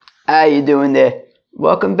How you doing there?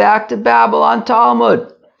 Welcome back to Babylon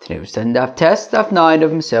Talmud. Today we're studying Daf Tes, Daf 9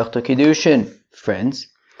 of Masechta Kiddushin. Friends.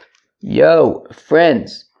 Yo,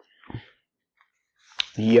 friends.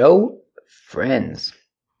 Yo, friends.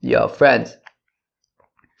 Yo, friends.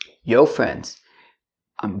 Yo, friends.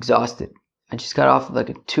 I'm exhausted. I just got off of like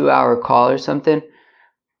a 2-hour call or something.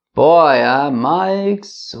 Boy, am I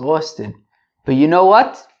exhausted. But you know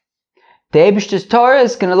what? The Eibishter's Torah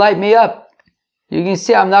is going to light me up. You can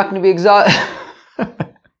see I'm not going to be exhausted.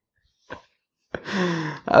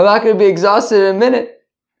 I'm not going to be exhausted in a minute.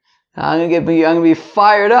 I'm going to be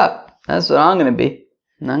fired up. That's what I'm going to be.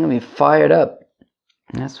 I'm going to be fired up.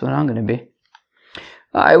 That's what I'm going to be.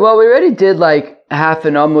 Alright, well, we already did like half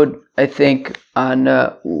an Amud, I think, on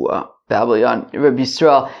Babylon. Rabbi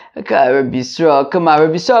Yisrael. Okay, Rabbi Yisrael. Come on,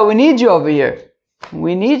 Rabbi Yisrael, we need you over here.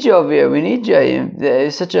 We need you over here. We need you.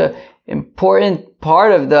 It's such an important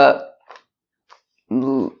part of the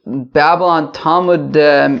Babylon Talmud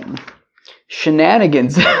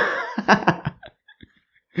shenanigans.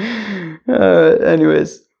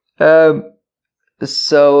 Anyways. Alright,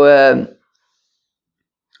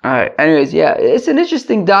 anyways, yeah, it's an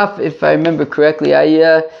interesting daf, if I remember correctly.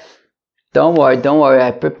 Don't worry,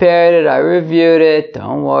 I prepared it, I reviewed it,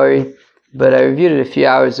 don't worry, but I reviewed it a few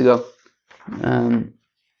hours ago,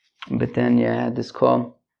 but then, yeah, I had this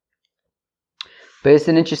call, but it's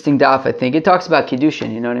an interesting daf, I think. It talks about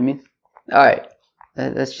Kiddushin, you know what I mean? Alright,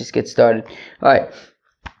 let's just get started. Alright,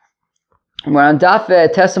 we're on daf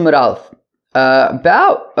Tes Amud Aleph.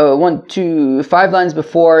 About 5 lines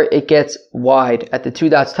before it gets wide at the 2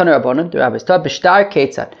 dots. Taner Rabbanan, the rabbis taught b'shtar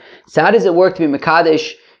ketzad. So how does it work to be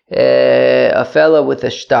mekadesh a fellow with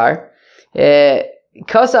a shtar?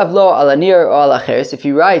 Kasav lo al anir or al acheres. If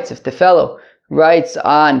the fellow writes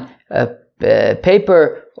on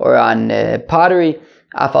paper or on pottery,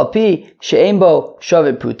 afalpi she'embo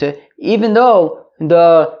shavet puta, even though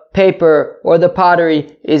the paper or the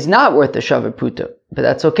pottery is not worth a shavet puta, but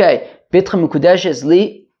that's okay. Bitchem Mekudeshes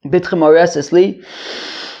li, Bitchem Oreses li.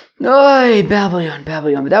 Oy, Babylon,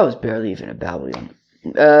 but that was barely even a Babylon.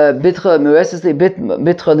 Bitchem Oreses li,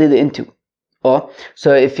 Bitchem li into. Oh,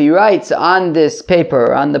 so if he writes on this paper,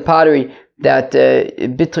 or on the pottery, that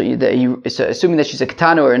assuming that she's a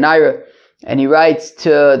Ketana or a Naira, and he writes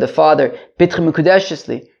to the father, Bitchem Mekudeshes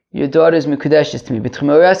li, your daughter is Mekudeshes to me. Bitchem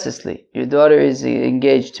Oreses li, your daughter is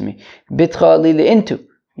engaged to me. Bitchem li into.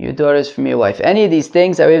 Your daughter is for me a wife. Any of these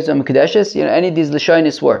things, any of these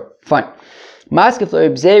Lashonis were. Fine. Maskef lo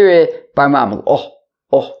Bzeire bar Mamul.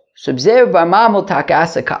 So Bzeire bar Mamul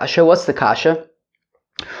takasa kasha. What's the kasha?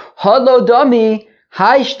 Halo dami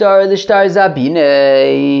haishtar lishtar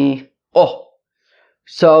zabine.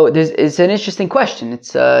 So it's an interesting question.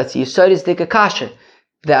 It's Yisodistic kasha.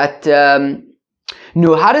 That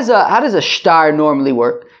how does a shtar normally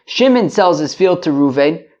work? Shimon sells his field to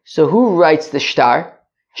Ruvain. So who writes the shtar?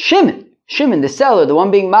 Shimon, the seller, the one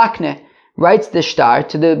being Makne, writes the shtar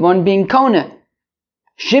to the one being Kona.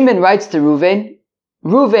 Shimon writes to Ruvain,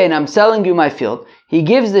 I'm selling you my field. He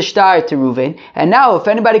gives the shtar to Ruvain, and now if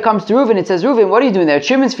anybody comes to Ruvain and says, Ruvain, what are you doing there at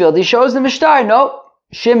Shimon's field? He shows them a shtar. No,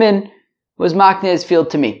 Shimon was Makne's field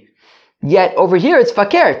to me. Yet over here it's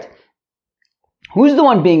Fakert. Who's the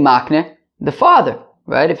one being Makne? The father,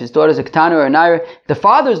 right? If his daughter's a Ketana or a Naira, the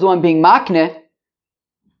father's the one being Makne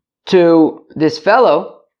to this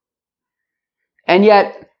fellow. And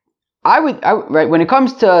yet, right, when it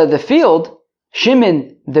comes to the field,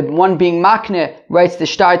 Shimon, the one being Makne, writes the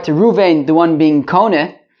shtar to Ruvain, the one being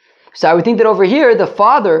Kone. So I would think that over here, the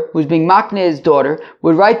father, who's being Makne's daughter,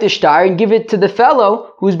 would write the shtar and give it to the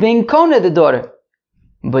fellow who's being Kone, the daughter.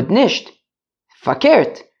 But nisht,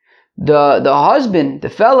 fakert. The husband, the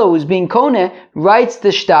fellow who's being Kone, writes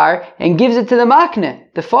the shtar and gives it to the Makne,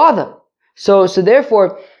 the father. So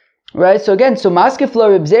therefore, right, so again, maskef lo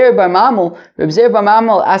Reb Zeir bar Mamul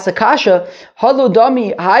asakasha, halo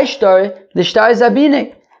dami haishtar l'shtar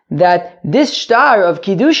zabine, that this shtar of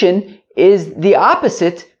Kiddushin is the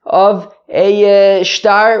opposite of a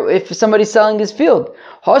shtar if somebody's selling his field.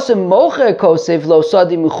 When it comes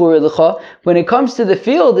to the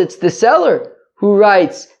field, it's the seller who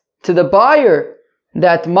writes to the buyer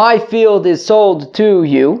that my field is sold to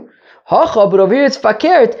you. But over here it's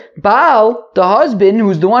fakert. Baal, the husband,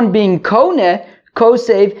 who's the one being kone,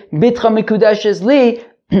 kosev bitcha mikudeshes li.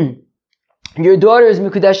 Your daughter is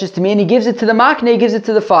mikudeshes to me, and he gives it to the makne, he gives it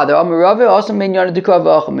to the father. So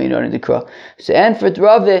and for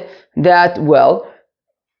Rave, that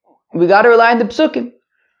we got to rely on the psukim.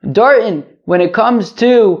 Dartin, when it comes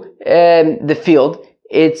to the field,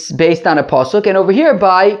 it's based on a pasuk, and over here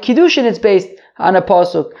by Kiddushin it's based on a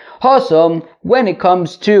pasuk. Hasam, when it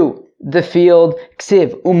comes to the field.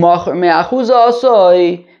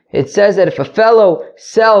 It says that if a fellow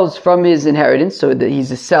sells from his inheritance, so that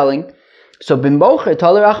he's selling, so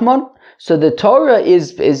so the Torah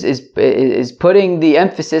is putting the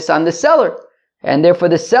emphasis on the seller, and therefore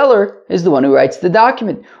the seller is the one who writes the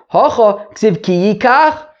document. But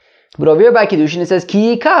over here by Kiddushin it says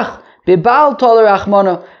ki yikach bebal toler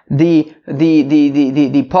achmano. The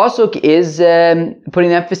pasuk is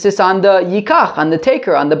putting emphasis on the yikach, on the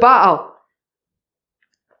taker, on the baal.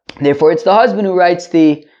 Therefore, it's the husband who writes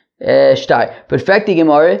the shtar. But fekti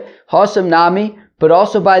gemara hasam nami. But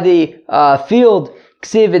also by the field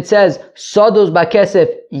ksiv it says sados bakesef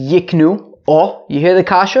yiknu. Oh, you hear the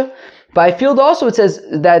kasha? By field also it says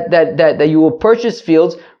that you will purchase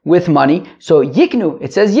fields with money. So yiknu,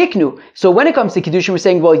 it says yiknu. So when it comes to Kiddushin, we're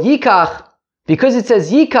saying, well, yikach. Because it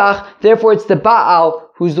says yikach, therefore it's the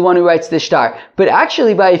Baal who's the one who writes the shtar. But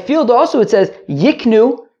actually by a field also it says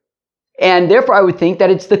yiknu, and therefore I would think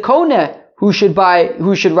that it's the koneh who should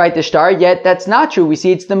write the shtar, yet that's not true. We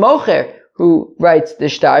see it's the mocher who writes the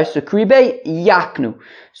shtar. So kribe yaknu.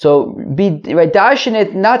 So be right darshan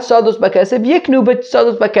it not sados bakesef yiknu, but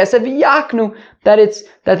sados bakesef yaknu. That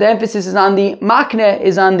the emphasis is on the makne,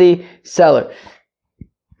 is on the seller.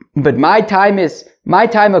 But my time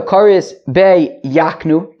of Koris Be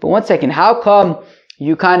Yaknu. But one second, how come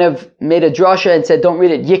you kind of made a drasha and said don't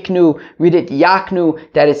read it Yiknu, read it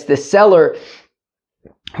Yaknu, that it's the seller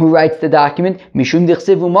who writes the document? Mishum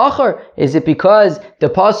dichsiv umacher. Is it because the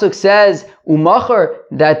pasuk says umacher,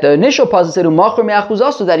 that the initial pasuk said umacher me'achuz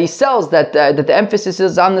also, that he sells, that the emphasis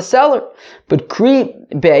is on the seller? But kri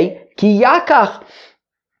Be ki yakach.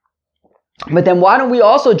 But then why don't we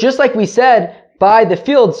also, just like we said by the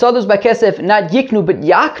field, sados bakesef, not yiknu but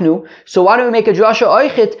yaknu, so why don't we make a drasha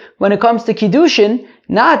oichet when it comes to Kiddushin,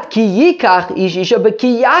 not ki yikach ish isha, but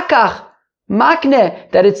ki yakach makne,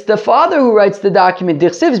 that it's the father who writes the document,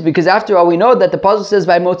 dichsivs, because after all we know that the pasuk says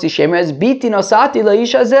by motzi shemer as biti nosati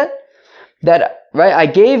la'ish hazeh, that, right, I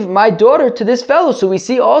gave my daughter to this fellow. So we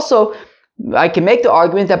see also, I can make the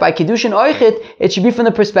argument that by Kiddushin Oichet, it should be from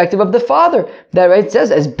the perspective of the father. That, right, it says,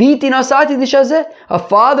 as biti nasati l'shazeh, a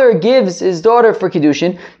father gives his daughter for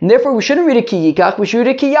Kiddushin, and therefore we shouldn't read a ki yikach, we should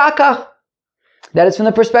read a ki yakach. That is from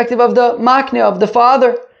the perspective of the makne, of the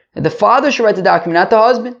father. The father should write the document, not the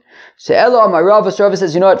husband. So Elo, my Rav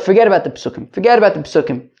says, you know what, forget about the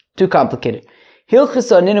psukim. Too complicated.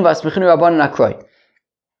 Hilchisa ninu v'asmechinu rabbanan akroi.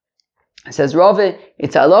 It says, Rave,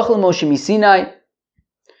 it's halach l'Moshe misinai.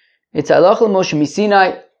 It's halach l'Moshe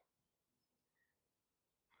misinai.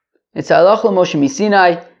 It's halach l'Moshe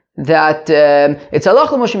misinai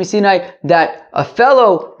that a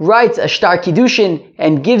fellow writes a shtar kiddushin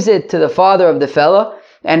and gives it to the father of the fellow.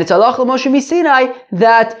 And it's halach l'Moshe misinai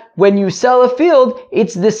that when you sell a field,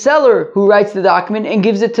 it's the seller who writes the document and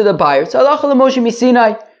gives it to the buyer. It's halach l'Moshe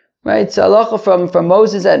misinai, right? It's halacha from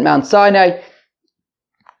Moses at Mount Sinai.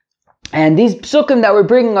 And these psukim that we're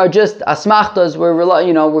bringing are just asmachtas.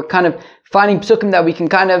 We're kind of finding psukim that we can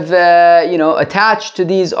kind of, attach to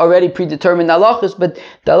these already predetermined halachas. But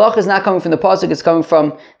the halacha is not coming from the pasuk; it's coming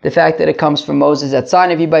from the fact that it comes from Moses at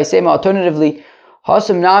Sinai. By same, alternatively,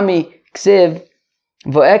 hasam nami ksiv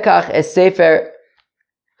vo'ekach es sefer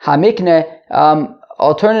hamikne.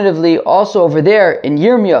 Alternatively, also over there in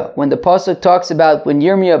Yirmiyah, when the pasuk talks about when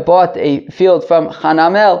Yirmiyah bought a field from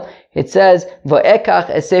Hanamel, it says, Va'ekach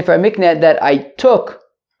es sefer mikneh, that I,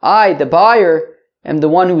 the buyer, am the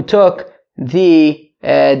one who took the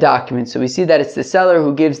document. So we see that it's the seller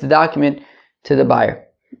who gives the document to the buyer.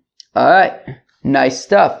 Alright, nice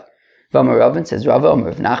stuff. V'amar Ravin says Rava, Omer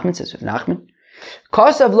Rav Nachman says Rav Nachman.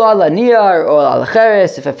 Kosav lo ala niyar or al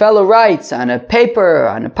cheres, if a fellow writes on a paper or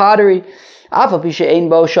on a pottery, afal pisha ein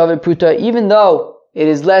bo shavet pruta, even though it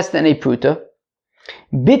is less than a pruta,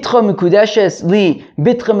 bitcha mikudeshes li,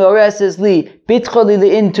 bitcha meoreses li, bitcha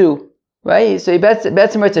li into, right? So he bets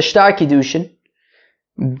it's a shtar kiddushin.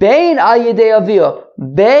 Bein al yedei avia,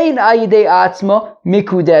 bein al yedei atzma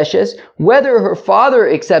mikudeshes. Whether her father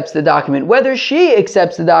accepts the document, whether she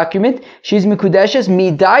accepts the document, she's mikudeshes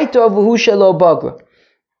midaito v'hu shelo bagra.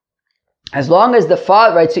 As long as the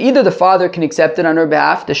father, right? So either the father can accept it on her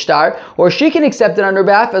behalf, the shtar, or she can accept it on her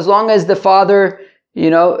behalf, as long as the father,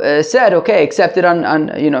 said, okay, accept it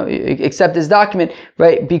accept this document,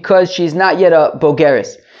 right? Because she's not yet a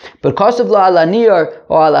bogeris. But kosav la ala niyar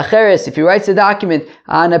or ala cheres, if he writes a document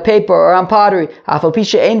on a paper or on pottery, afal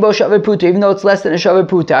pisha ein bo shavet pruta, even though it's less than a shavet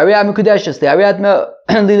pruta, ariat mekudeshes li, ariat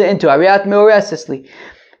lila into, ariat meoresesli,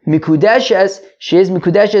 mikudeshes, she is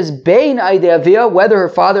mikudeshes bein aidei avia, whether her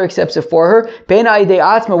father accepts it for her, bein aidei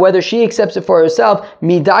atma, whether she accepts it for herself,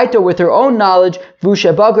 midaito, with her own knowledge,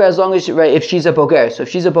 vusha bagra, as long as, right, if she's a boger. So if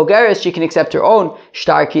she's a bogeres, she can accept her own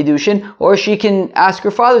shtar kiddushin, or she can ask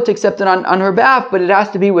her father to accept it on her behalf, but it has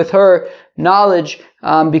to be with her knowledge,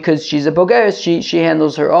 because she's a bogeres, she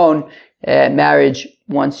handles her own marriage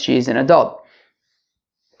once she's an adult.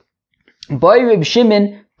 Boy Reb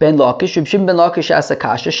Shimon ben Lakish asked a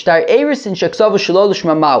kasha. Shtar eris in shaksavu shelo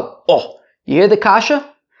lishma ma'u. Oh, you hear the kasha?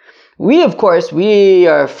 We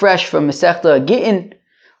are fresh from Masechta Gittin.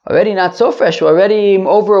 Already not so fresh. We're already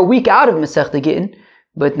over a week out of Masechta Gittin.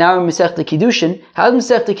 But now we're in Masechta Kiddushin. How's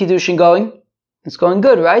Masechta Kiddushin going? It's going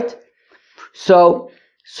good, right? So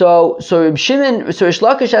Reb Shimon, so Rish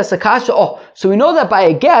Lakish asked a kasha. Oh, so we know that by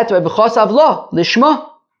a get, right? B'chosav lo lishma.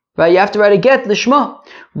 Right, you have to write a get lishma.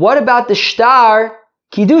 What about the shtar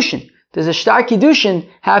kiddushin? Does a shtar kiddushin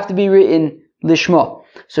have to be written lishma?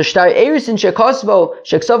 So shtar eris in shekosvo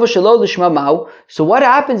shelo lishma mau. So what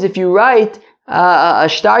happens if you write a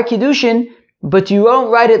shtar kiddushin, but you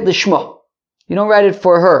don't write it lishma? You don't write it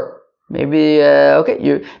for her. Maybe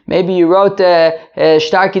you wrote a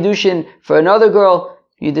shtar kiddushin for another girl.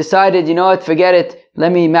 You decided, you know what, forget it.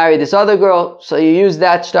 Let me marry this other girl. So you use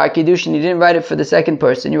that shtar kiddushin. You didn't write it for the second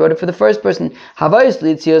person. You wrote it for the first person. Havayos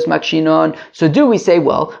litzios makshinon. So do we say,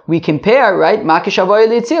 well, we compare, right? Makish havayos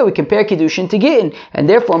litzio. We compare kiddushin to gittin, and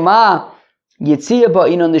therefore ma yitzia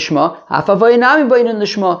ba'inon lishma, haf havayinami ba'inon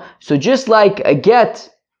lishma. So just like a get,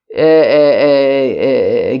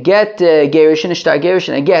 gerushin, a shtar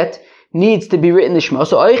gerushin, a get needs to be written lishma.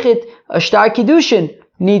 So oichit, a shtar kiddushin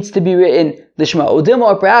needs to be written lishma. Udim,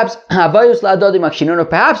 or perhaps havayos la'adodi makshinon, or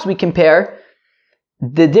perhaps we compare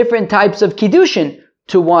the different types of kiddushin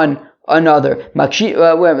to one another.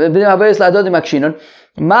 Havayos la'adodi makshinon,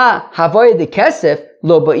 ma havay de kesef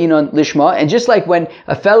lo ba'inon lishma. And just like when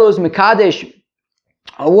a fellow's mekadesh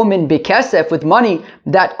a woman bekesef with money,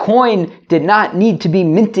 that coin did not need to be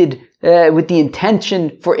minted with the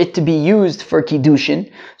intention for it to be used for kiddushin.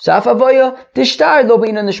 So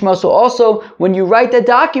also, when you write a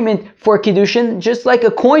document for kiddushin, just like a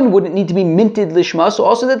coin wouldn't need to be minted lishma, so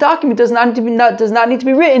also the document does not need to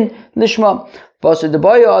be written lishma.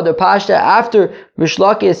 The Pashta, after Rish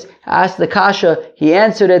Lakish asked the kasha, he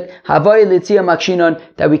answered it, Havai litzia makshinon,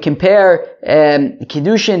 that we compare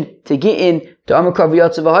kiddushin to gittin to Amukar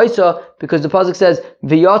v'yotza v'hoisa, because the pasuk says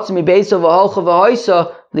v'yotza mi beisa v'holcha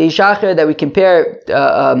v'hoisa li'ishacher, that we compare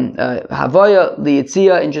Havaya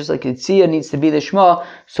li'yitzia, and just like yitzia needs to be the shma,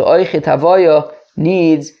 so oichit Havaya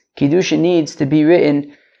kiddushin needs to be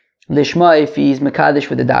written lishma if he's mekadesh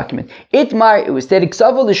with the document. Itmar, it was stated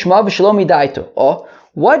ksavu lishma v'shalom idaito. Oh,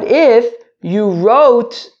 what if you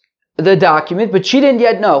wrote the document but she didn't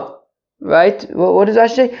yet know? Right? What does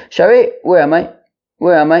that say? Shari, where am I?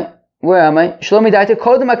 Shalom idaito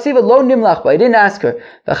kodem aksiva lo nimlach, but I didn't ask her.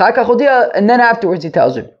 And then afterwards he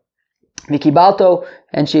tells her Mikibalto,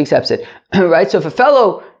 and she accepts it. Right? So if a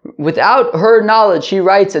fellow, without her knowledge, she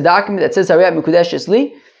writes a document that says Hariyat Mikudesh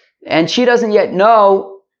Li, and she doesn't yet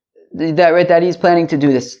know that he's planning to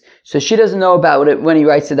do this. So she doesn't know about it when he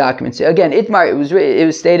writes the document. So again, Itmar, it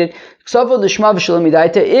was stated,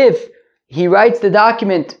 if he writes the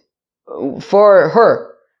document for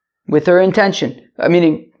her, with her intention,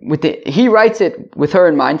 meaning he writes it with her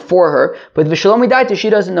in mind, for her, but v'shalom idaita, she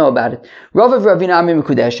doesn't know about it. Rav of Ravina ami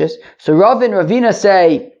mekudeshes. So Rav and Ravina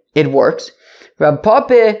say it works. Rav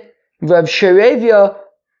Pape, Rav Sherevia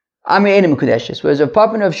ami enim mekudeshes. Whereas Rav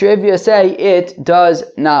Pape and Rav Sherevia say it does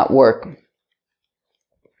not work.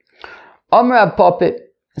 Rav Pape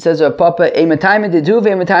says Rav Pape, I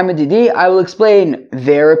will explain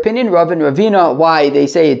their opinion, Rav and Ravina, why they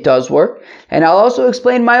say it does work, and I'll also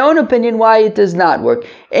explain my own opinion why it does not work.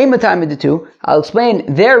 I'll explain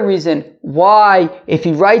their reason why, if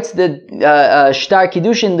he writes the shtar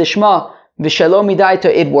kiddushin lishma v'shalom idaito,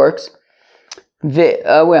 it works.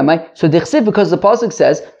 Where am I? So dichsiv, because the pasuk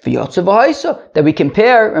says v'yotzav v'haiso, that we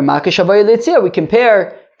compare we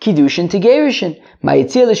compare kiddushin to gerushin.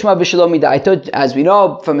 As we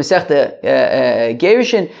know from Masechta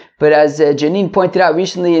gerushin, but as Janine pointed out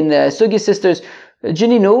recently in the Sugi sisters,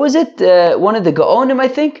 Janine, who was it? One of the Gaonim, I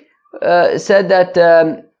think, said that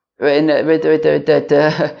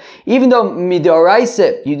even though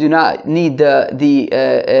midoraisa you do not need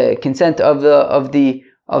the consent of the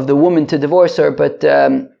woman to divorce her, but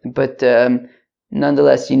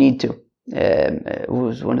nonetheless you need to. Who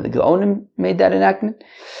was one of the Gaonim made that enactment?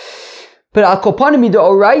 But al kopanim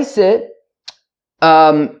midoraisa,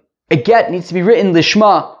 a get needs to be written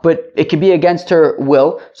lishma, but it could be against her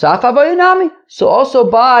will. So also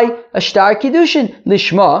by a shtar kiddushin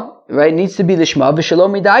lishma, right? It needs to be lishma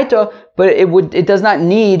v'shalom midaito, but it does not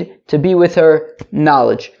need to be with her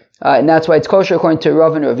knowledge. And that's why it's kosher according to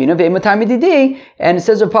Rav and Ravina. And it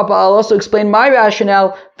says, Papa, I'll also explain my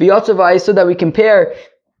rationale so that we compare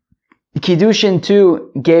Kiddushin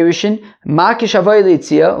to Gerushin. Makish Havai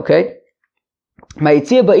Litzia, okay?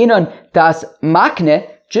 Ma'itzia ba'inon das makne,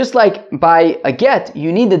 just like by a get,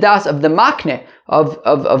 you need the das of the makne,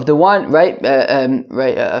 of the one, right?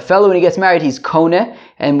 A fellow, when he gets married, he's kone,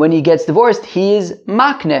 and when he gets divorced, he is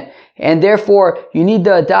makne. And therefore, you need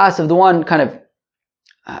the das of the one kind of,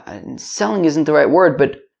 selling isn't the right word,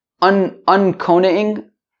 but unacquiring.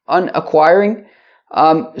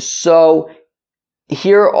 So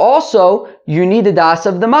here also you need the das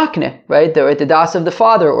of the makne, right? The das of the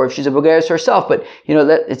father, or if she's a bogeres herself. But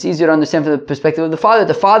it's easier to understand from the perspective of the father.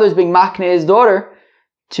 The father is being makne his daughter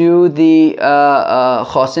to the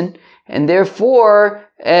chosin, and therefore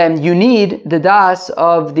you need the das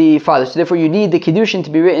of the father. So therefore you need the kiddushin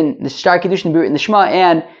to be written, the shtar kiddushin to be written the shema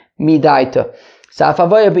and midaita. When it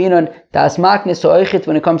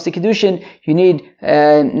comes to Kiddushin, you need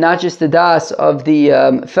not just the das of the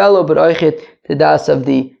fellow, but oichet, the das of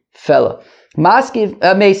the fellow.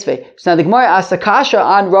 Meisvei. So now the Gemara asks a kasha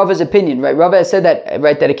on Rava's opinion, right? Rava has said that,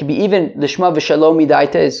 right, that it can be even lishma v'shalom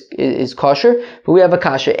midaita is kosher, but we have a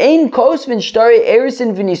kasha. Ein kos v'nshtari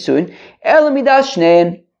erisin v'nisun el midas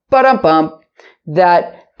shnein parampam.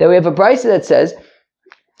 That we have a brisa that says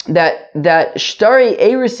that shtari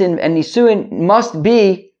erisin and nisuin must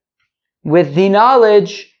be with the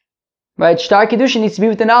knowledge, right? Shtar kiddushin needs to be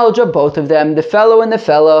with the knowledge of both of them, the fellow and the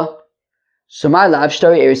fella. So my lav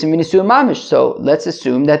shtari erisin v'nisuin mamish. So let's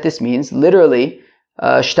assume that this means literally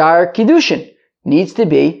shtar kiddushin needs to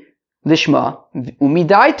be lishma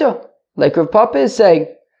umidaita, like Rav Papa is saying.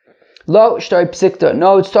 Lo shtari psikta.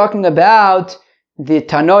 No, it's talking about the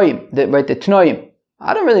tanoim, the tanoim.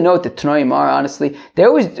 I don't really know what the tnoim are, honestly. They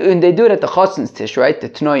do it at the chosin's tish, right? The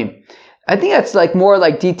tnoim. I think that's like more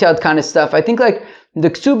like detailed kind of stuff. I think like the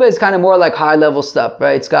ksuba is kind of more like high level stuff,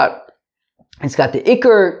 right? It's got the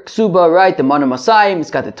ikar ksuba, right? The mana masayim. It's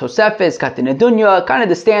got the tosefes. It's got the nedunya, kind of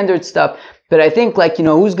the standard stuff. But I think like,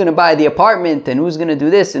 who's going to buy the apartment and who's going to do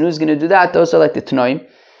this and who's going to do that. Those are like the tnoim.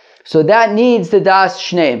 So that needs the das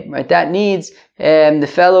shneim, right? That needs the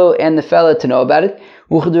fellow and the fella to know about it.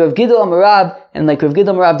 And like Rav Gidol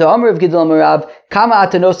Marav, the Amar of Gidol Marav, Kama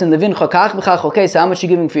atanos in levincha kach v'chach. Okay, so how much you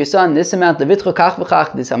giving for your son? This amount, levitcha kach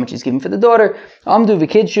v'chach. This is how much he's giving for the daughter. Amdu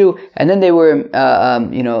v'kidshu, and then they were,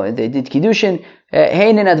 they did kiddushin.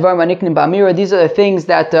 Heinin advar maniknim b'amira. These are the things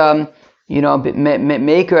that,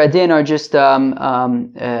 maker adin are just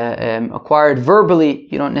acquired verbally.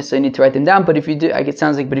 You don't necessarily need to write them down, but if you do, it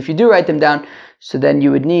sounds like, but if you do write them down, so then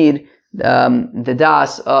you would need the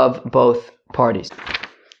das of both parties.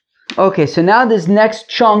 Okay, so now this next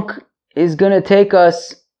chunk is going to take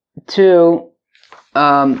us to the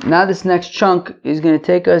end of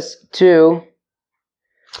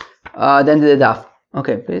the daf.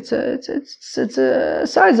 Okay, but it's a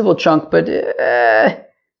sizable chunk, but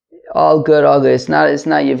all good. It's not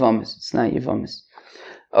Yevomis.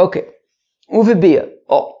 Okay, Uvibia.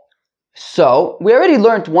 Oh, so we already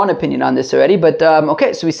learned one opinion on this already, but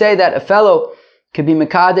okay, so we say that a fellow could be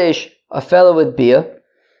Mekadesh, a fellow with Bia.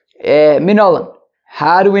 Minolan.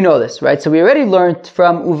 How do we know this, right? So we already learned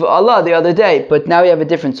from Uva Allah the other day, but now we have a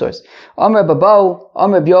different source. Amr Babao,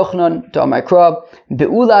 Amr B'Yochanan, to Amr Krab,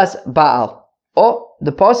 Be'ulas Baal. Oh,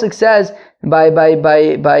 the pasuk says by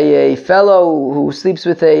a fellow who sleeps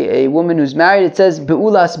with a woman who's married, it says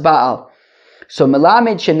Be'ulas Baal. So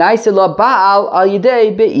Melamed Shenaisela Baal al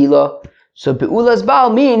Yidei Be'ila. So Be'ulas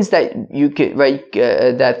Baal means that you could,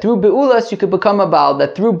 that through Be'ulas you could become a Baal,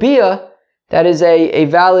 that through Bia, that is a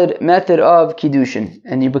valid method of Kiddushin,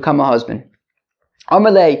 and you become a husband.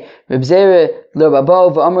 Amalei, Reb Zera, L'Rabo,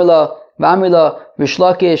 V'Amrla, V'Amrla,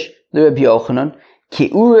 Rishlakish, L'Reb Yochanan.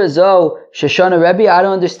 Ki'ura zo, Shoshana Rebbe, I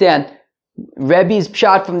don't understand. Rebbe's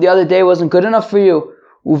pshat from the other day wasn't good enough for you.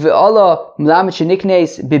 Uve'Allah, Mlamet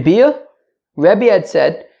Sheniknes, Bibia? Rebbe had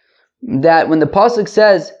said that when the pasuk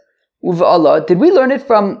says, Uve'Allah, did we learn it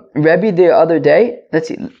from Rebbe the other day? Let's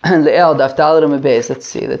see. Le'el, Daftalat Amabez. Let's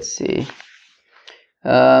see.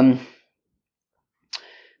 Uva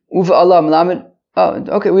Allah Melamed. Oh,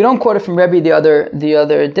 okay. We don't quote it from Rebbe the other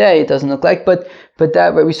day. It doesn't look like, but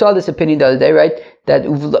that we saw this opinion the other day, right? That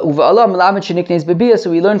Uva Allah Melamed sheniknes bebia. So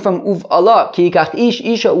we learn from Uva Allah ki yikach ish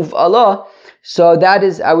isha Uva Allah. So that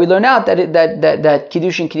is how we learn out that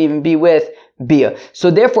Kiddushin can even be with bia. So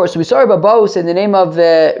therefore, we saw Rabbi Bose in the name of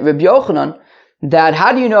Rabbi Yochanan that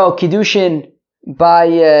how do you know Kiddushin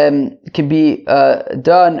can be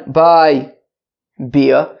done by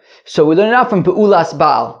Bia? So we learn it out from Be'ulas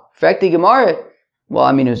Baal. In fact, the Gemara, well,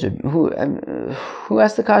 I mean, it was who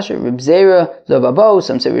asked the kasha? Reb Zera, Zababo,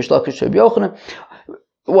 some say Rish Lakish, Reb Yochanan.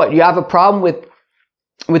 What, you have a problem with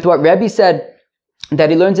what Rebbe said, that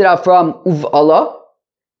he learns it out from Uv Allah?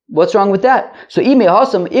 What's wrong with that? So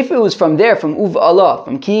if it was from there, from Uv Allah,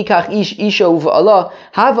 from Ki Yikach Ish Isha Uv Allah,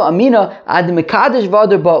 Hava Amina Ad Mekadesh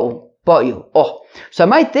Vadar Ba'il. Oh, so I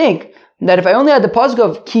might think that if I only had the pasuk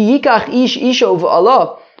of Ki Yikach Ish Isha Uv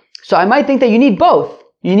Allah, so I might think that you need both.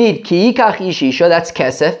 You need Ki Yikach Ish Isha, that's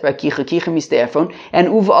Kesef, right? Kicha Kicha Misterfon, and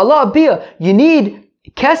Uv Allah Bia. You need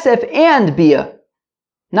Kesef and Bia,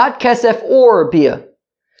 not Kesef or Bia.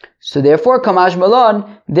 So therefore, Kamash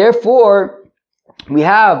Malan, therefore, we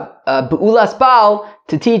have Be'ulas Baal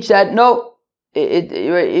to teach that no,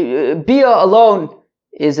 Bia alone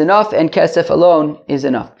is enough and Kesef alone is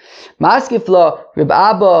enough. Maskifla Reb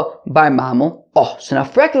Abba bar Mamel. Oh, so now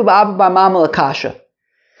Frek Reb Abba bar Mamel Akasha.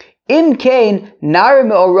 In Kain Nari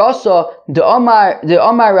Me'orasa de Omar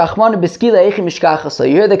Rachmana Beskila Eichi Mishkachasa.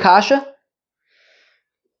 You hear the Kasha?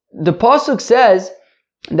 The pasuk says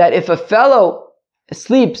that if a fellow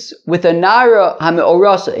sleeps with a Naira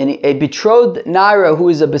HaMe'orasa, a betrothed Naira who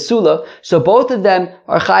is a Basula, so both of them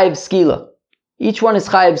are Chayiv Skila. Each one is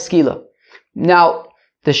Chayiv Skila. Now,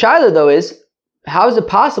 the Shaila though is, how is it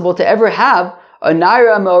possible to ever have a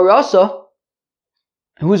Naira HaMe'orasa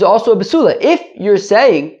who's also a Basula? If you're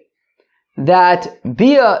saying that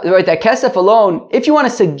that Kesef alone, if you want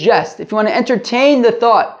to suggest, if you want to entertain the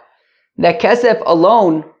thought that Kesef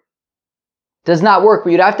alone does not work,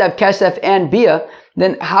 but you'd have to have Kesef and Bia,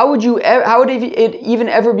 then how would it even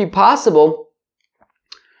ever be possible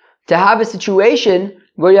to have a situation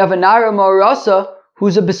where you have a Naira Me'orasa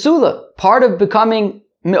who's a Basula? Part of becoming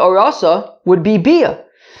Me'orasa would be Bia.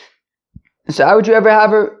 So how would you ever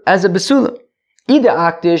have her as a Basula? Either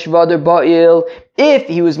Akdish, Vadar Ba'il, if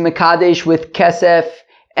he was Mekadesh with Kesef,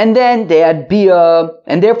 and then they had Bia,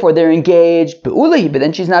 and therefore they're engaged, Be'ula, but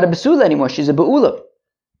then she's not a Basula anymore, she's a Be'ula.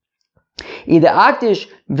 Either Akdish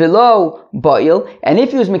Velo Ba'il, and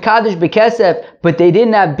if he was Mekadesh Bekesef, but they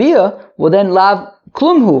didn't have Bia, well then Lav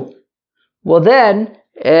Klumhu. Well then,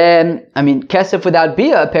 Kesef without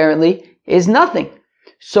Bia apparently is nothing.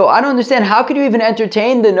 So I don't understand, how could you even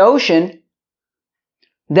entertain the notion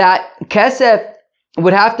that Kesef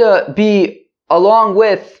would have to be along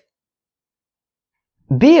with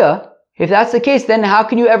Bia? If that's the case, then how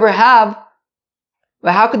could the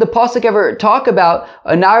pasuk ever talk about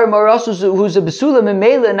a Naira Me'orasa who's a Basula, and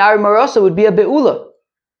Mela a Naira Me'orasa would be a Be'ula?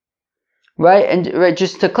 Right? And right,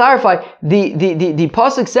 just to clarify, the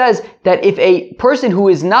pasuk says that if a person who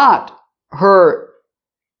is not her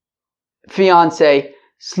fiance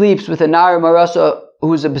sleeps with a Naira Me'orasa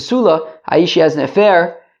who's a Basula, i.e. she has an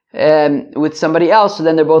affair with somebody else, so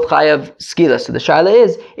then they're both Chayav Skila. So the Shaila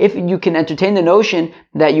is, if you can entertain the notion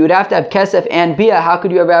that you would have to have Kesef and Bia, how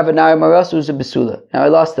could you ever have a Naira Me'orasa who's a Basula? Now I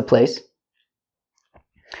lost the place.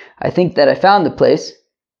 I think that I found the place.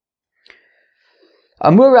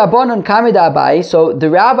 Amur Rabbanon Kamid Abai. So the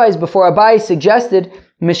rabbis before Abai suggested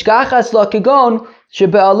Mishkachas La Kegon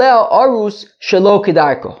Shebe'aleo Arus Shelo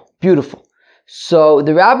Kedarko. Beautiful. So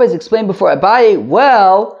the rabbis explained before Abai,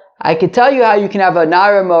 well, I could tell you how you can have a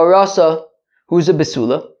Naira Me'orasa who's a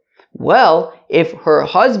Basula. Well, if her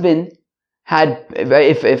husband had,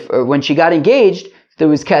 if when she got engaged, there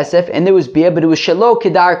was Kesef and there was Bia, but it was Shelo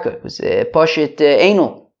Kedarka. It was Pashit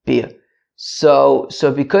Anal Bia. So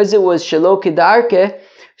because it was Shelo Kedarka,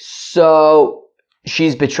 so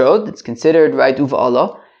she's betrothed. It's considered right Uva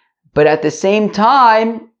Allah, but at the same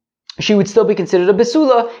time, she would still be considered a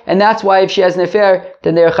Basula, and that's why if she has an affair,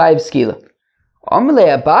 then they're Chayiv Skila.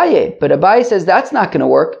 Abaye, but Abaye says that's not going to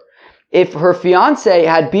work. If her fiance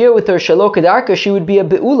had Bia with her Shelo Kedarka, she would be a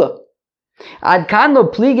Be'ula. Ad kan lo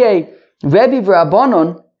plige Rebbe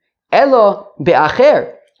v'Rabbanon elo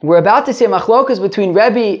be'acher. We're about to say machlokas between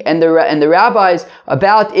Rebbe and the rabbis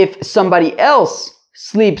about if somebody else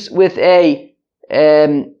sleeps with a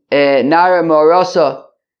Naira Me'orasa,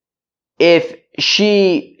 if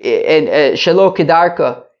she Shelo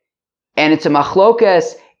Kedarka, and it's a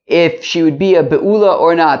machlokas if she would be a Be'ula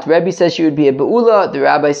or not. Rebbe says she would be a Be'ula. The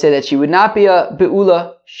rabbis say that she would not be a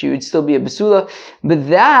Be'ula. She would still be a Basula. But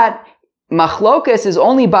that machlokas is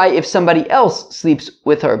only by if somebody else sleeps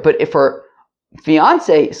with her. But if her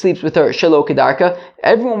fiance sleeps with her Shelo Kedarka,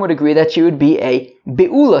 everyone would agree that she would be a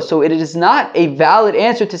Be'ula. So it is not a valid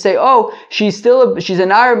answer to say, oh, she's a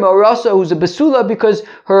Naira Me'orasa who's a Basula because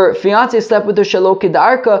her fiance slept with her Shelo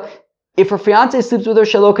Kedarka. If her fiance sleeps with her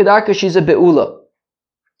Shelo Kedarka, she's a Be'ula.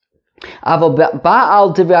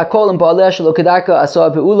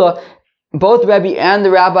 Both Rebbe and the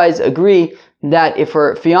rabbis agree that if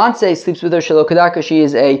her fiance sleeps with her shelo kedarka, she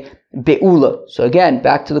is a be'ula. So again,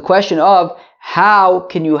 back to the question of how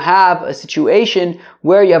can you have a situation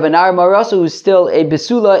where you have a nar marasa who's still a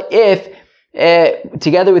besula if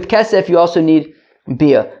together with kesef you also need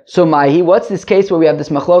bia. So Mahi, what's this case where we have this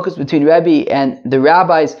machlokus between Rebbe and the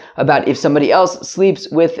rabbis about if somebody else sleeps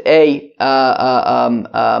with a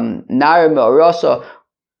nar marasa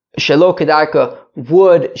shelo kedarka,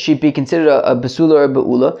 would she be considered a besula or a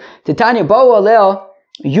be'ula? Titania ba'u alel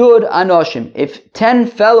yud anoshim. If 10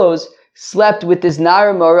 fellows slept with this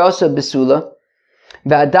nara marasa besula,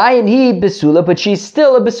 v'adayin hi besula, but she's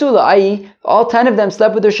still a besula, i.e., all 10 of them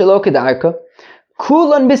slept with her shelo kedarka.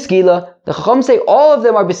 Kulan beskila. The Chacham say all of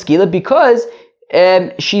them are beskila because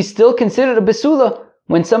she's still considered a besula.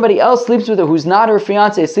 When somebody else sleeps with her who's not her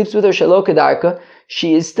fiance, sleeps with her shelo kedarka,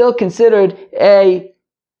 she is still considered a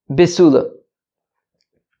besula.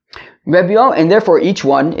 And therefore each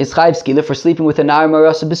one is chayiv skila for sleeping with a nar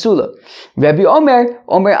marasa besula. Rabbi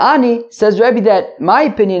Omer Ani, says Rabbi that my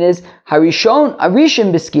opinion is harishon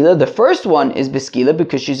beskila. The first one is beskila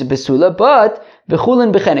because she's a besula, but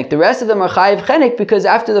bechulin bechenek. The rest of them are chayiv chenek because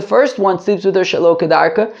after the first one sleeps with her shelo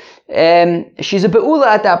kedarka, she's a beula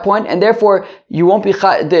at that point, and therefore you won't be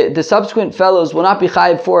the subsequent fellows will not be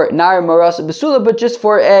chayiv for nar marasa besula, but just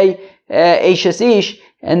for a eishes ish,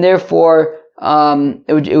 and therefore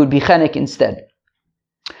it would be chenek instead.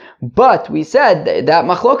 But we said that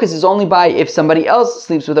machlokas is only by if somebody else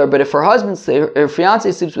sleeps with her, but if her husband, her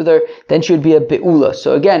fiance sleeps with her, then she would be a be'ula.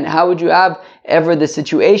 So again, how would you have ever the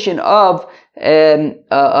situation of a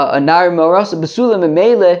nar marasa besula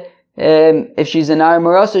memele? If she's a nar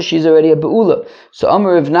marasa, she's already a be'ula. So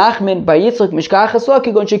Amar Rav Nachman by Yitzchak mishkachas lo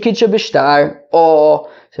kigon shekitsha b'shtar. Oh,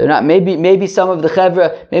 so not maybe some of the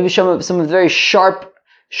chevra, maybe some of the very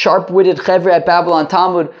sharp-witted chevra at Babylon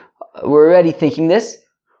Talmud were already thinking this.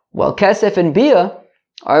 Well, kesef and bia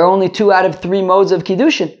are only 2 out of 3 modes of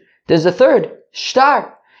kiddushin. There's a third,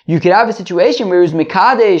 shtar. You could have a situation where he was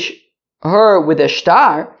mekadesh her with a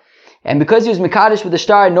shtar, and because he was mekadesh with a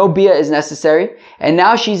shtar, no bia is necessary, and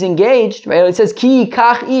now she's engaged, right? It says ki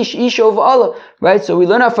kach ish over Allah, right? So we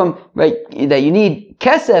learn out from, right, that you need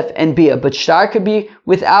kesef and bia, but shtar could be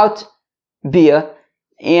without bia,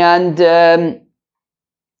 and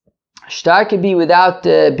shtar could be without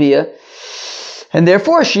bia, and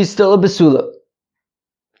therefore she's still a besula.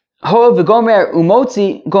 However, gomer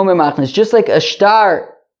umotzi gomer machnas. Just like a shtar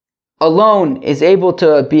alone is able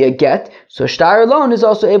to be a get, so shtar alone is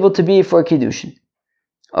also able to be for kiddushin.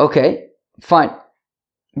 Okay, fine,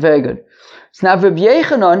 very good. So now Rabbi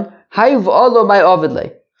Yochanan hayuv Allah my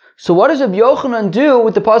avidle. So what does Rabbi Yochanan do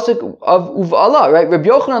with the pasuk of uvala? Right, Rabbi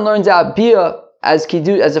Yochanan learns out bia as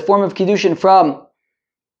a form of kiddushin from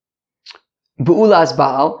Be'ulas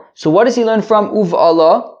Baal. So what does he learn from Uv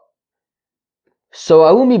Allah? So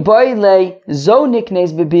Aumi Baile Zo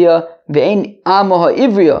Niknes Bebia Ve'en Amaha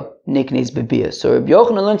Ivria Niknes Bebia. So Rabbi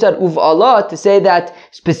Yochanan learns out Uv Allah to say that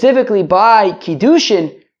specifically by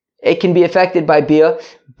Kiddushin it can be affected by Bia,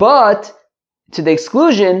 but to the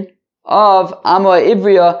exclusion of Amaha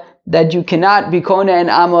Ivria, that you cannot be Kona and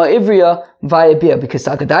Amaha Ivria via Bia. Because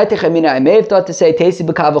Sakadaitech, I may have thought to say Tesi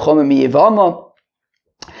B'Kavachomer Mi Yivama,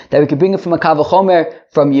 that we could bring it from a kavachomer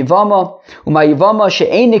from Yivama, Uma Yivama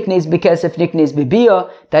she'ein niknes b'kesef niknes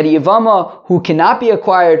b'bia, that a Yivama who cannot be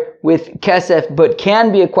acquired with kesef but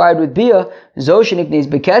can be acquired with bia, zo she'niknes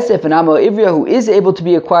b'kesef, and Amo Ivria who is able to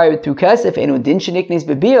be acquired through kesef, and udin she'niknes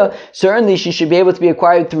b'bia, certainly she should be able to be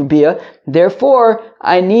acquired through bia. Therefore,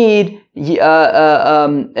 I need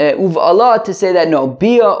uv Allah to say that no,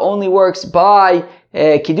 bia only works by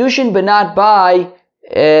kiddushin but not by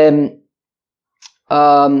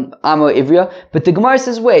Amo Ivria. But the Gemara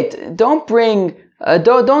says, wait, don't try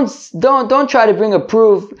to bring a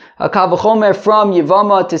proof, a kavachomer from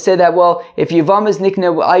Yivama to say that, well, if Yivama is nikne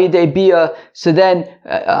al yidei bia, so then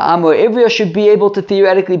Amo Ivria should be able to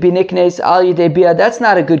theoretically be niknes al yidei bia. That's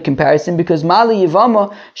not a good comparison, because Mali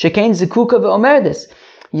Yivama shekain zekuka ve'omerdis.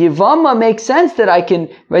 Yivama makes sense that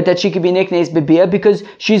that she could be niknes bebia because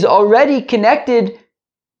she's already connected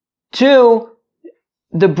to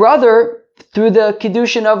the brother through the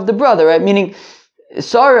kiddushin of the brother, right? Meaning,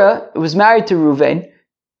 Sarah was married to Ruvain.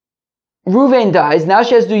 Ruvain dies. Now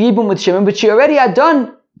she has to do yibum with Shimon, but she already had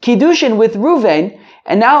done kiddushin with Ruvain,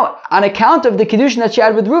 and now on account of the kiddushin that she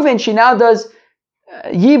had with Ruvain, she now does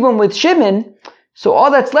yibum with Shimon. So all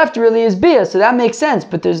that's left really is bia. So that makes sense,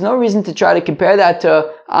 but there's no reason to try to compare that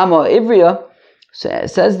to Amma Ivria. So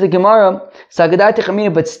says the Gemara,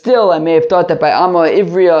 but still I may have thought that by Amma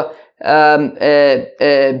Ivria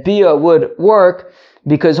bia would work,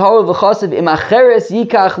 because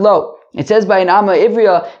it says by an Amma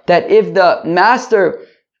Ivriya that if the master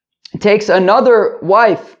takes another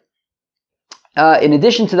wife, in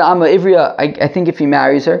addition to the Amma Ivriya, I think if he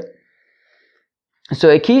marries her, so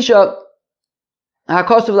Akisha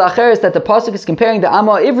Hakosov La'acheres, that the pasuk is comparing the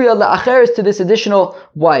Amma Ivriya La'acheres to this additional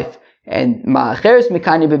wife. And Ma'acheres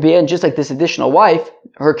Mikani Bebia, and just like this additional wife,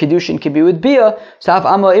 her Kiddushin can be with Bia, so if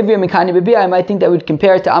Amma Ivriya Mikani Bebia, I might think that we'd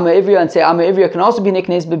compare it to Amma Ivriya and say Amma Ivriya can also be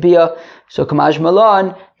nicknamed Bebia. So Kamaj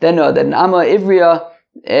Malan, then no, that an Amma Ivriya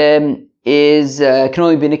can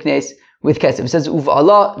only be nicknamed with Kesef. It says Uv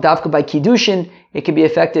Allah, Davka by Kiddushin, it can be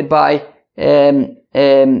affected by Bia,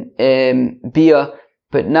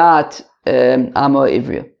 but not Amma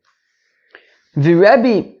Ivriya.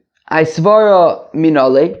 Virebi Aisvara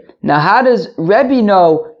Minale. Now, how does Rebbe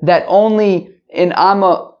know that only in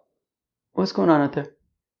Amma? What's going on out there?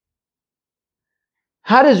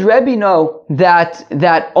 How does Rebbe know that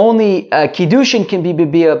only Kiddushin can be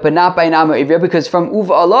Bibia, but not by an Amma Ivriya? Because from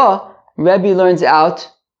Uva Allah, Rebbe learns out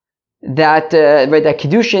that that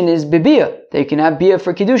Kiddushin is Bibia, that you can have Bia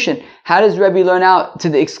for Kiddushin. How does Rebbe learn out to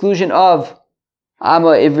the exclusion of Amma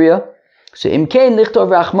Ivriya? So Imkein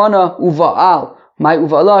Lichtov Rachmana Uva Al. My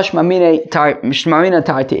Uva Allah Shmamina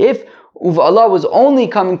Tarti. If Uva Allah was only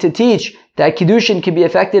coming to teach that Kiddushin can be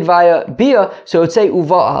affected via Bia, so it would say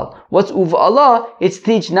Uva Al. What's Uva Allah? It's to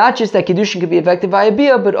teach not just that Kiddushin can be affected via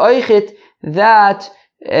Bia, but Oichit that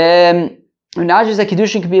not just that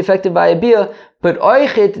Kiddushin can be affected via Bia, but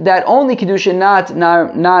Oichit that only Kiddushin, not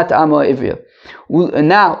Amma Ivriya.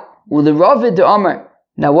 Now, the Ravid the Amar.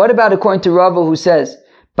 Now, what about according to Rava who says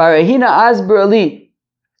Barahina Asber Ali?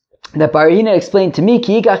 That Barahina explained to me,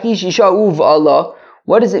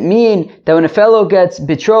 what does it mean that when a fellow gets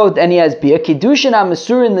betrothed and he has bia, Kiddushin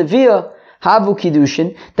amasurin levia havu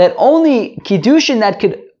Kiddushin, that only Kiddushin that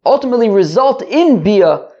could ultimately result in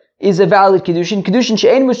bia is a valid Kiddushin. Kiddushin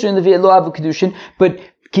she'ein masurin levia lo havu Kiddushin, but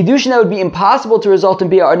Kiddushin that would be impossible to result in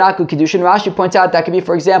bia are not good Kiddushin. Rashi points out that could be,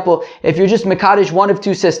 for example, if you're just Mekadesh one of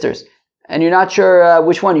two sisters, and you're not sure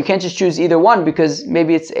which one, you can't just choose either one because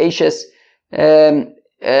maybe it's Ashes,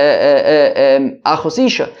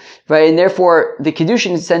 Achosisha, right? And therefore, the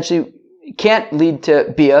Kiddushin essentially can't lead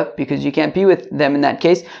to Bia because you can't be with them in that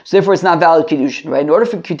case. So therefore, it's not valid Kiddushin, right? In order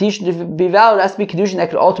for Kiddushin to be valid, it has to be Kiddushin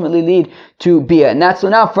that could ultimately lead to Bia. And that's so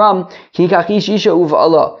now from Kikachish Isha Uva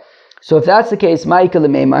Allah. So if that's the case, Ma'ika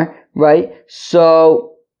Lememar, right?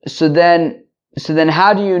 So then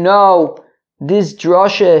how do you know this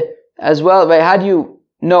drasha as well, right? How do you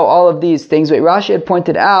know all of these things? Right? Rashi had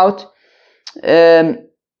pointed out,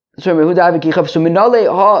 so if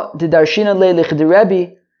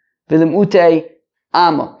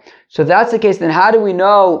that's the case, then how do we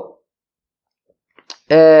know,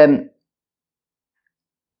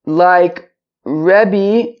 like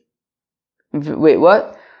Rebbe, wait,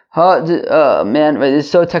 what? Man, right, it's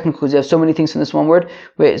so technical because you have so many things in this one word.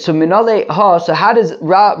 Wait, so minale ha, so how does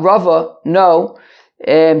Rava know,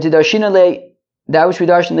 that which we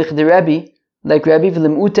darshan the Rebbe, like Rebbe,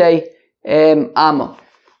 v'limute Amma.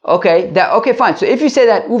 Okay, fine. So if you say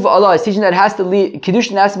that Uva Allah is teaching that it has to lead,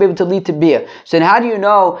 Kiddushin has to be able to lead to Bia. So then how do you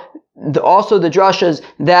know also the drashas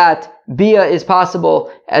that Bia is possible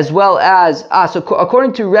as well as, so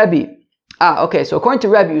according to Rebbe, so according to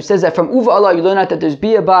Rebbe, who says that from Uva Allah you learn out that there's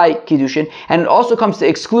Bia by Kiddushin, and it also comes to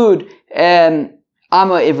exclude Amma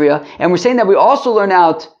Ivriya, and we're saying that we also learn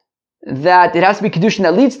out that it has to be Kiddushin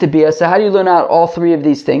that leads to Bia. So how do you learn out all three of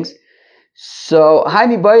these things? So,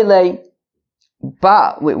 Haimi Baile,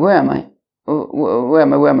 wait, where am I? Where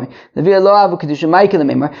am I?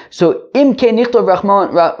 So,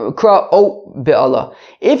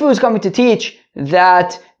 if it was coming to teach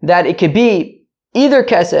that it could be either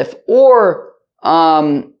Kesef or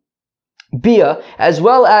Bia, as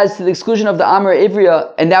well as to the exclusion of the Amr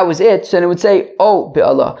Ivriya, and that was it, so then it would say, Oh,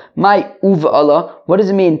 Be'Allah. My Uva Allah. What does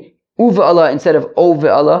it mean? Uva Allah instead of O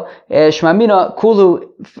Ve'Allah. Shmamina Kulu,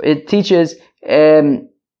 it teaches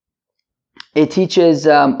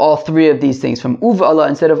all three of these things from Uva Allah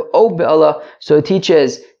instead of O Be'Allah. So it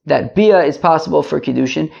teaches that Bia is possible for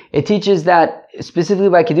Kiddushin. It teaches that specifically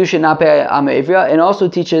by Kiddushin, not by Amma Ivriya, and also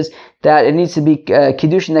teaches that it needs to be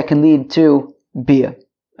Kiddushin that can lead to Bia.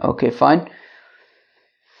 Okay, fine.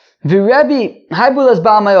 V'Rebbe Haibulas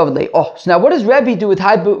Baal Mayovle. So now what does Rebbe do with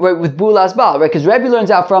Bulas Baal? Right? Because Rebbe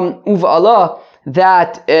learns out from Uva Allah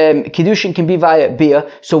that Kiddushin can be via Bia.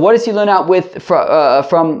 So what does he learn out with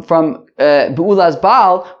from Bulas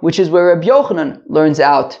Baal, which is where Rabbi Yochanan learns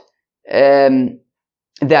out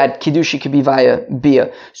that Kiddushin can be via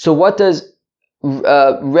Bia. So what does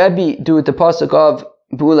Rebbe do with the pasuk of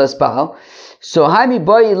Be'ulas Baal. So Haimi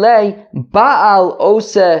Boy Le Baal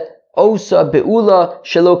Osa Be'ula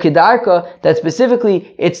Shelo Kedarka, that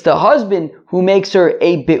specifically it's the husband who makes her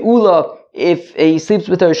a Be'ula if he sleeps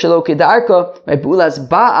with her Shelo Kedarka, right? Be'ulas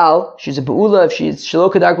Baal, she's a Be'ula if she's Shelo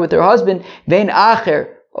Kedarka with her husband, Vein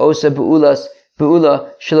Acher Osa Be'ula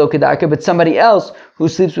Shelo Kedarka, but somebody else who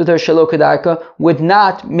sleeps with her Shelo Kedarka would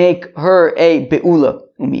not make her a Be'ula.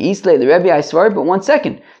 Umi Isle, the Rebbe, I swear, but 1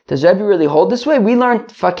 second. Does Rebbe really hold this way? We learned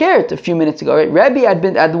Fakert a few minutes ago, right? Rebbe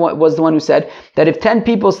was the one who said that if 10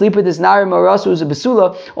 people sleep with this Nari Marasu who's a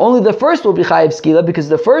Besula, only the first will be Chayiv Skila, because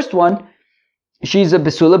the first one, she's a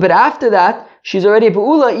Besula, but after that, she's already a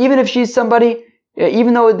Be'ula, even if she's somebody,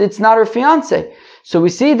 even though it's not her fiance. So we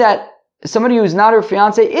see that somebody who's not her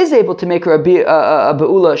fiance is able to make her a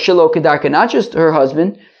Be'ula Shelo Kedarka, not just her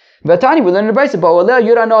husband. Vatani, we learn in the Brisa,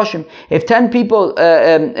 if 10 people be a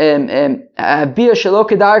Shelo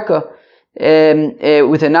Kedarka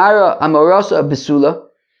with a Nara Amorosa, a Besula,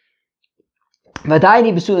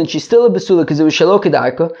 Vadaini Besula, and she's still a Besula because it was Shelo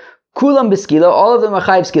Kedarka, Kulam Beskila, all of them are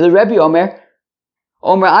Chayiv Skila. Rebbe Omer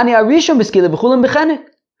Ani Arishon Beskila, B'chulam B'chenek,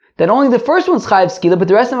 that only the first one's Chayiv Skila, but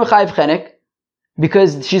the rest of them are Chayiv Chenek,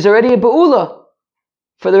 because she's already a Be'ula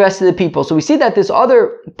for the rest of the people. So we see that this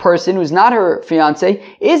other person who's not her fiance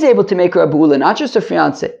is able to make her a Be'ula, not just her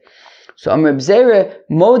fiance. So Amr B'Zera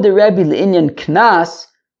Mo de Rebbe L'Inyan Knas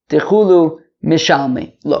Techulu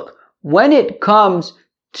Mishalme. Look, when it comes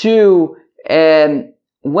to the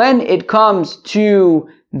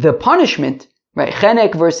punishment, right,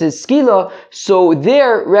 Chenek versus Skila, so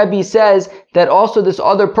there Rebbe says that also this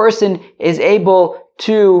other person is able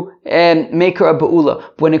to make her a Be'ula.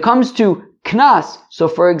 When it comes to Knas, so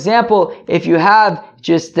for example, if you have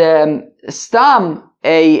just Stam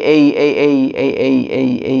a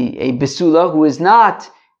Besula who is not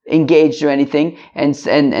engaged or anything, and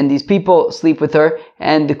these people sleep with her,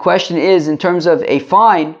 and the question is in terms of a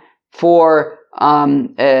fine for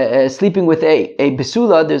sleeping with a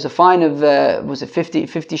Besula, there's a fine of was it 50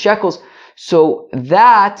 shekels. So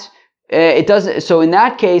that it doesn't. So in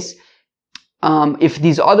that case, if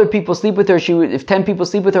these other people sleep with her, if 10 people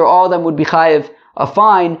sleep with her, all of them would be chayiv a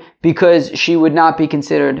fine, because she would not be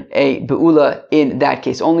considered a be'ula in that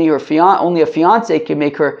case. Only a fiance can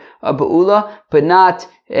make her a be'ula, but not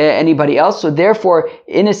anybody else. So therefore,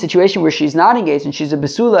 in a situation where she's not engaged and she's a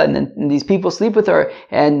besula, and these people sleep with her,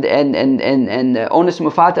 and onus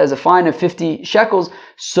mufata has a fine of 50 shekels.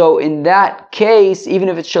 So in that case, even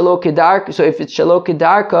if it's shelo kedarka, so if it's shelo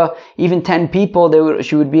kedarka, even 10 people,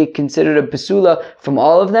 she would be considered a besula from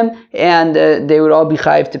all of them, and they would all be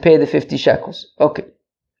chayiv to pay the 50 shekels. Okay.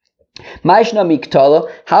 Maishna miktala.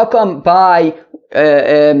 How come by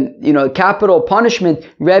capital punishment,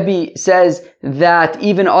 Rebbe says that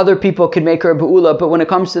even other people could make her a be'ula, but when it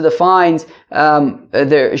comes to the fines,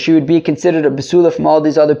 she would be considered a besula from all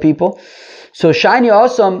these other people. So Shiny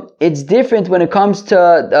Awesome, it's different when it comes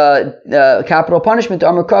to capital punishment.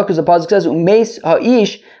 Amar Krak, because the pasuk says, "Umeis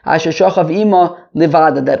ha'ish asher shochav ima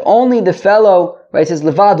levada," that only the fellow, right? It says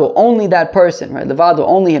levado, only that person, right? Levado,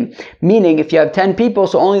 only him. Meaning, if you have 10 people,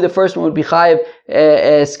 so only the first one would be chayiv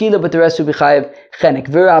skila, but the rest would be chayiv chenek.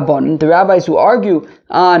 V'rabbanan, the rabbis who argue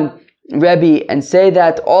on Rebbe and say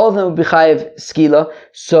that all of them would be chayiv skila.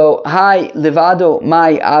 So, hi levado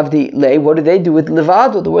my avdi le. What do they do with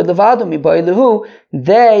levado? The word levado mi by lehu.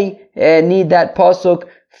 They need that pasuk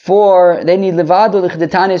they need levado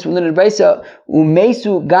l'chdetanis within the brisa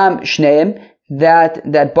umesu gam shneim,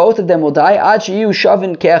 that both of them will die. Ad sheyu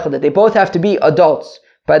shavin ke'echad, that they both have to be adults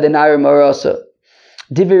by the Naira Marasa.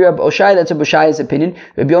 Divi Reb Oshai, that's Reb Oshai's opinion.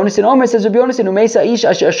 Rabbi Yonasan Omer says, Rabbi Yonasan umeisa ish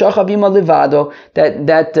asher shachav ima levado,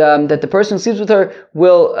 that the person who sleeps with her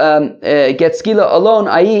will get skila alone,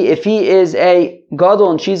 i.e. if he is a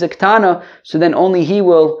gadol and she's a ketana, so then only he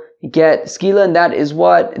will get skila, and that is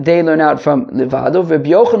what they learn out from levado. Rabbi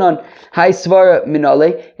Yochanan hay svara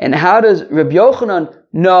minale, and how does Rabbi Yochanan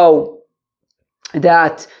know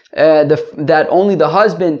that that only the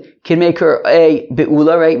husband can make her a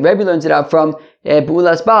be'ula, right? Rebbe learns it out from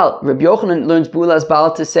be'ulas Baal. Rabbi Yochanan learns be'ulas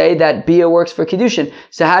Baal to say that Bia works for Kiddushin.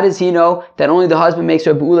 So how does he know that only the husband makes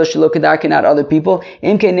her be'ula shelo kedarka, not other people?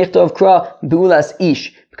 Imke nichtov kra be'ulas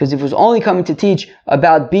ish. Because if it was only coming to teach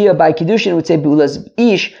about Bia by Kiddushin, it would say be'ulas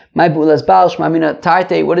ish, my be'ulas Baal, shmamina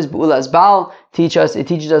tarte. What does be'ulas Baal teach us? It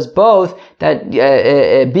teaches us both that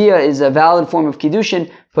Bia is a valid form of Kiddushin,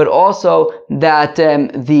 but also that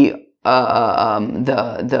the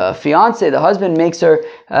fiance, the husband, makes her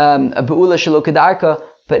a be'ula shelo kedarka,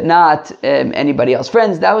 but not anybody else.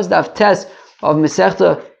 Friends, that was daf tes of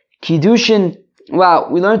Masechta Kiddushin. Wow,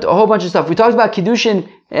 we learned a whole bunch of stuff. We talked about Kiddushin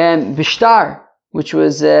Bishtar, which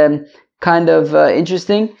was kind of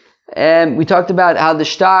interesting. And we talked about how the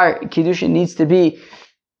shtar Kiddushin needs to be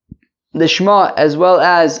the Shema as well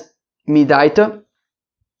as Midaita.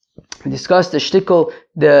 We discussed the shtickle,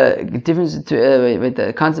 the difference with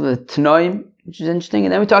the concept of Tanoim, which is interesting.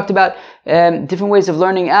 And then we talked about different ways of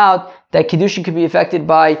learning out that Kiddushin could be affected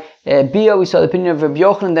by Bia. We saw the opinion of Rabbi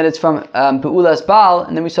Yochanan that it's from Be'ulas Baal,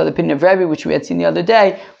 and then we saw the opinion of Rebbe, which we had seen the other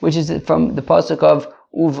day, which is from the pasuk of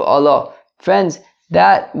Uv Allah. Friends,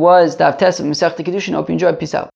 that was Daf Tes of Masechta Kiddushin. Hope you enjoyed. Peace out.